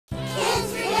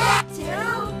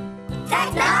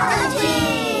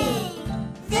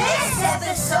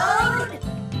episode,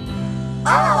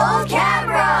 Old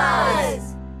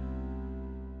Cameras!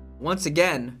 Once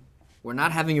again, we're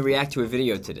not having you react to a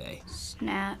video today.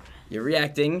 Snap. You're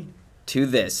reacting to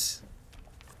this.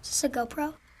 Is this a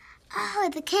GoPro? Oh,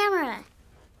 the camera.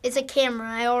 It's a camera,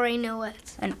 I already know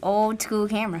it. An old school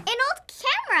camera. An old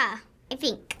camera, I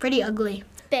think. Pretty ugly.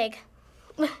 Big.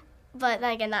 But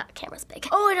then again, that camera's big.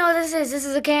 Oh, I know what this is. This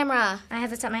is a camera. I have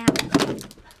this at my house.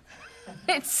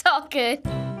 It's so good.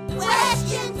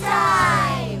 Question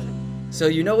time! So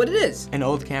you know what it is. An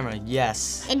old camera,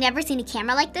 yes. I've never seen a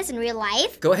camera like this in real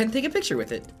life. Go ahead and take a picture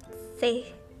with it.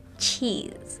 Say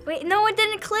cheese. Wait, no, it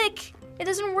didn't click. It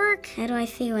doesn't work. How do I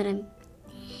see what I'm...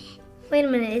 Wait a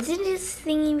minute, isn't this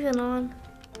thing even on?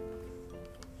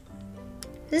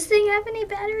 Does this thing have any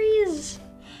batteries?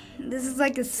 This is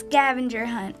like a scavenger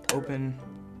hunt. Open.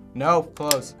 No,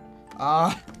 close.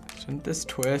 Shouldn't this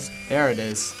twist? There it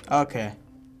is. Okay.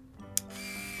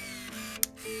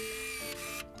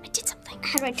 I did something.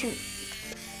 How do I turn?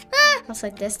 Looks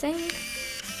like this thing.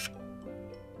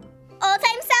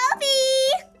 Old-time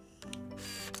selfie!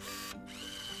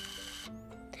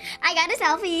 I got a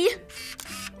selfie.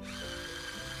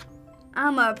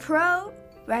 I'm a pro,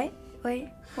 right? Wait,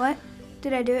 what?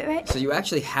 Did I do it right? So you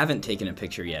actually haven't taken a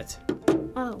picture yet.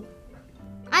 Oh.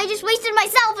 I just wasted my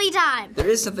selfie time. There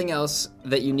is something else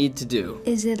that you need to do.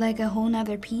 Is it like a whole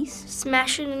nother piece?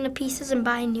 Smash it into pieces and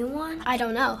buy a new one? I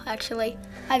don't know, actually.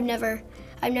 I've never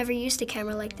used a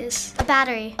camera like this. A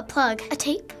battery, a plug, A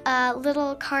tape? a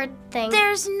little card thing.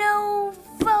 There's no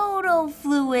photo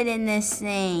fluid in this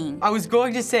thing. I was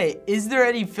going to say, is there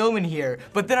any film in here?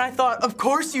 But then I thought, of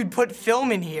course you'd put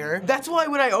film in here. That's why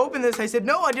when I opened this, I said,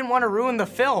 no, I didn't want to ruin the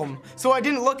film. So I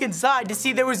didn't look inside to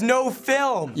see there was no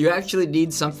film. You actually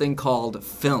need something called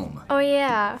film. Oh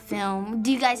yeah. Film.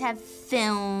 Do you guys have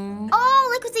film? Oh,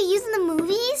 like what they use in the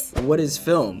movies? What is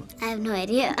film? I have no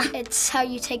idea. It's how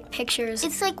you take pictures.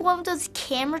 It's like one of those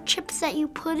camera chips that you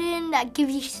put in that give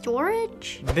you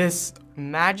storage. This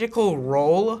magical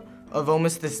roll of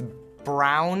almost this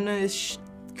brownish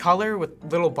color with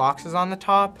little boxes on the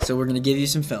top. So we're gonna give you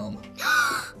some film.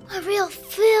 A real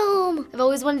film. I've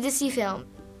always wanted to see film.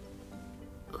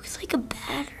 Looks like a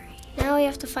battery. Now we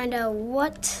have to find out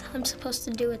what I'm supposed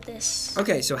to do with this.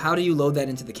 Okay, so how do you load that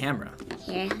into the camera?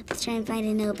 Here, let's try and find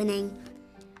an opening.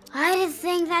 Why did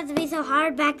things have to be so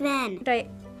hard back then? Do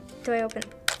I open?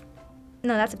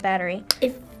 No, that's a battery.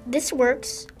 If this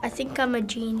works, I think I'm a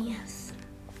genius.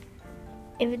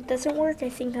 If it doesn't work, I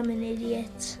think I'm an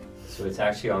idiot. So it's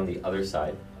actually on the other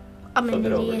side. I'm Flip an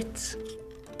it over. idiot.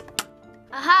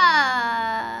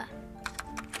 Aha!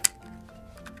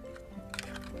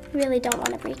 Really don't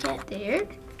want to break it. There.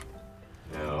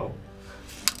 No.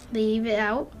 Leave it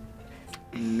out.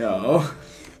 No.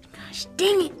 Gosh,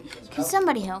 dang it. Can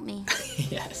somebody help me?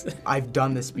 Yes. I've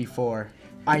done this before.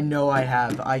 I know I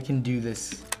have. I can do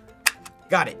this.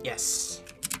 Got it, yes.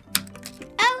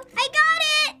 Oh, I got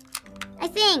it! I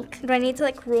think. Do I need to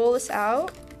like roll this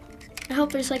out? I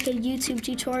hope there's like a YouTube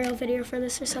tutorial video for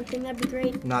this or something. That'd be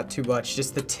great. Not too much,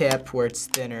 just the tip where it's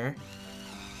thinner.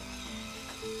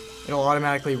 It'll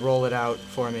automatically roll it out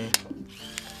for me.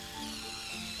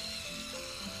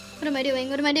 What am I doing?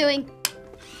 What am I doing?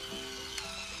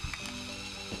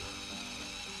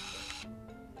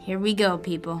 Here we go,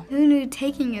 people. Who knew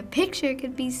taking a picture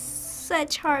could be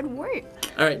such hard work?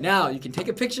 All right, now you can take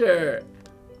a picture.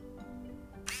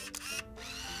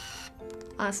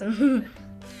 Awesome.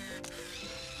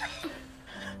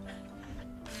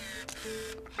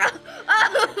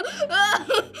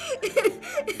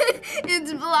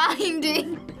 It's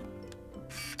blinding.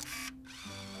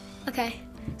 Okay,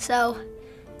 so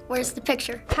where's the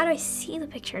picture? How do I see the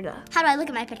picture though? How do I look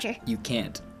at my picture? You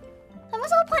can't. Then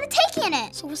what's the whole point of taking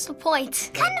it? So what's the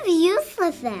point? Kind of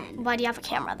useless then. Why do you have a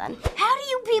camera then? How do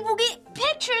you people get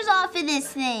pictures off of this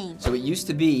thing? So it used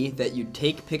to be that you'd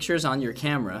take pictures on your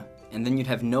camera and then you'd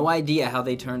have no idea how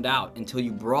they turned out until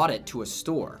you brought it to a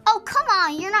store. Oh, come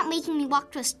on. You're not making me walk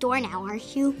to a store now, are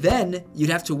you? Then you'd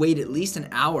have to wait at least an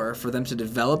hour for them to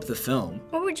develop the film.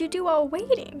 What would you do while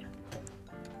waiting?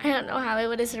 I don't know how I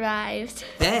would have survived.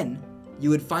 Then you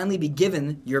would finally be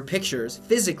given your pictures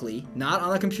physically, not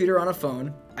on a computer or on a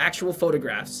phone, actual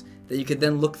photographs that you could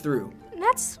then look through.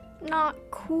 That's not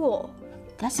cool.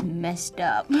 That's messed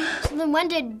up. So then when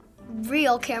did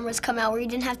real cameras come out where you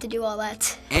didn't have to do all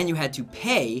that? And you had to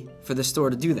pay for the store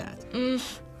to do that.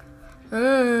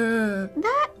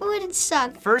 That would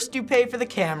suck. First you pay for the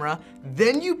camera,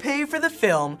 then you pay for the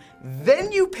film,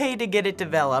 then you pay to get it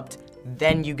developed,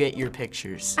 then you get your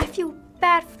pictures. I feel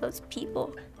bad for those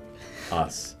people.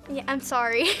 Us. Yeah, I'm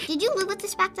sorry. Did you live with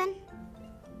this back then?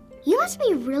 You must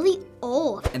be really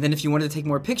old. And then if you wanted to take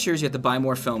more pictures, you had to buy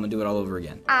more film and do it all over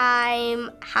again.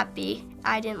 I'm happy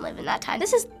I didn't live in that time.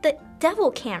 This is the devil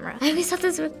camera. I always thought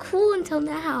this was cool until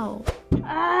now.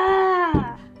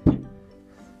 Ah!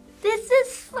 This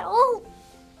is so...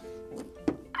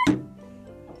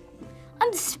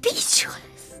 I'm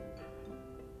speechless.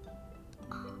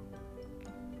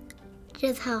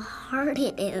 Just how hard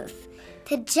it is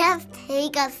to just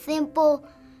take a simple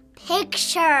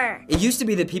picture. It used to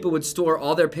be that people would store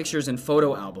all their pictures in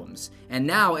photo albums. And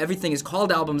now everything is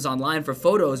called albums online for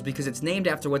photos because it's named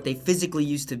after what they physically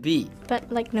used to be.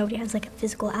 But like nobody has like a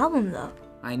physical album though.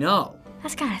 I know.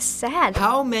 That's kind of sad.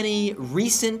 How many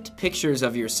recent pictures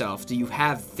of yourself do you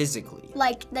have physically?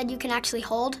 Like that you can actually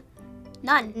hold?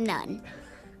 None. None.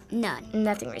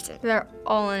 Nothing recent. They're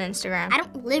all on Instagram. I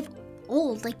don't live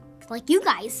old like you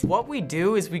guys. What we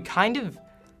do is we kind of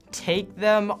take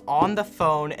them on the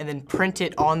phone and then print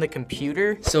it on the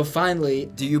computer. So finally,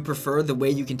 do you prefer the way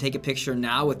you can take a picture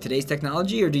now with today's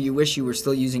technology, or do you wish you were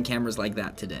still using cameras like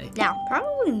that today? Now.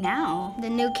 Probably now. The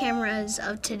new cameras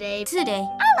of today.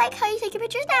 I like how you take your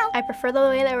pictures now. I prefer the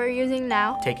way that we're using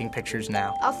now. Taking pictures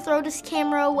now. I'll throw this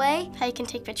camera away. How you can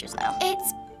take pictures now.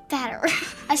 It's better.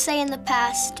 I say in the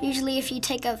past, usually if you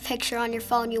take a picture on your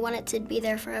phone, you want it to be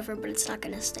there forever, but it's not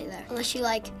gonna stay there. Unless you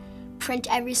like print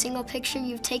every single picture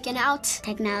you've taken out.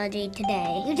 Technology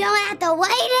today. You don't have to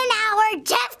wait an hour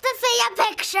just to see a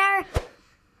picture.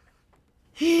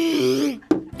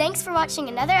 Thanks for watching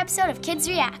another episode of Kids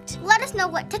React. Let us know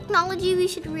what technology we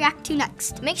should react to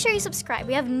next. Make sure you subscribe.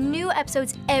 We have new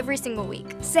episodes every single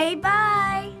week. Say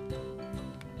bye.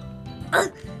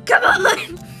 Come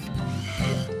on!